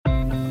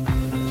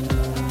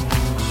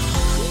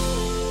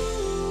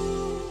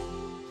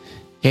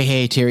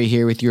Hey, Terry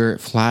here with your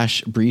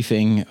flash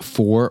briefing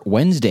for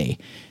Wednesday.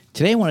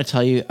 Today I want to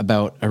tell you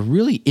about a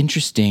really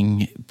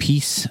interesting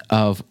piece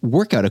of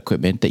workout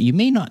equipment that you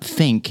may not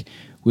think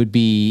would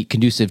be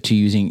conducive to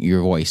using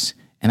your voice,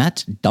 and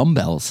that's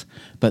dumbbells.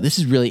 But this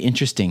is really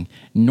interesting.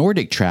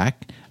 NordicTrack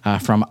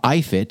from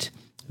iFit,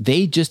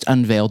 they just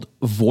unveiled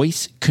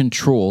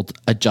voice-controlled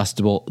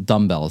adjustable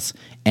dumbbells,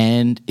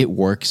 and it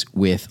works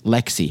with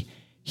Lexi.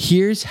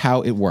 Here's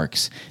how it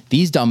works.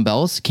 These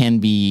dumbbells can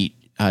be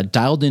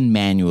dialed in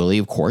manually,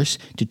 of course,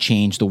 to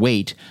change the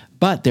weight,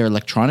 but they're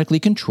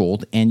electronically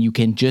controlled and you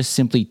can just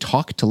simply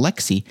talk to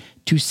Lexi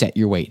to set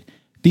your weight.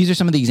 These are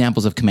some of the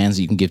examples of commands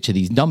that you can give to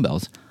these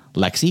dumbbells.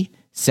 Lexi,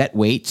 set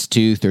weights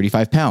to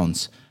 35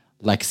 pounds.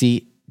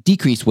 Lexi,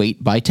 decrease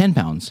weight by 10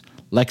 pounds.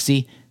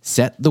 Lexi,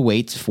 set the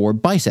weights for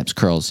biceps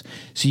curls.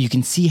 So you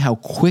can see how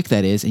quick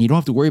that is, and you don't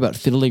have to worry about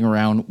fiddling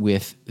around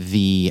with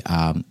the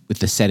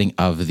setting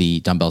of the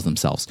dumbbells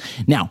themselves.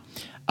 Now,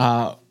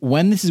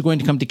 when this is going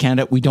to come to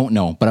Canada, we don't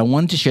know, but I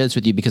wanted to share this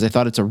with you because I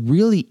thought it's a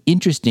really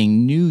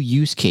interesting new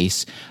use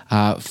case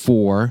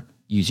for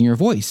using your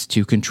voice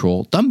to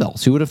control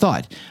dumbbells. Who would have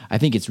thought? I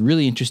think it's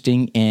really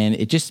interesting, and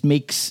it just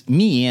makes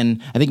me,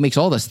 and I think makes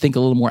all of us, think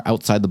a little more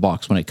outside the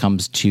box when it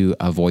comes to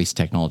voice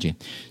technology.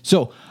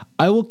 So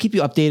I will keep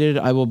you updated.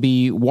 I will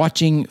be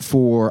watching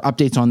for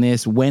updates on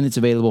this, when it's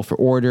available for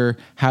order,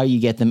 how you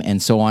get them,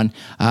 and so on.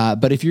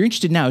 But if you're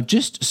interested now,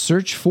 just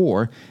search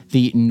for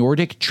the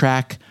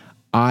NordicTrack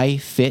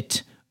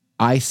iFit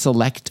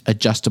iSelect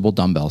adjustable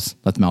dumbbells.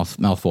 That's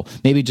mouthful.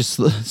 Maybe just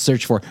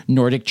search for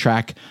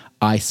NordicTrack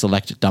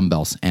iSelect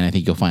dumbbells, and I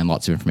think you'll find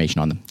lots of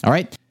information on them. All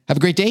right. Have a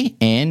great day,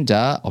 and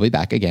I'll be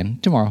back again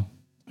tomorrow.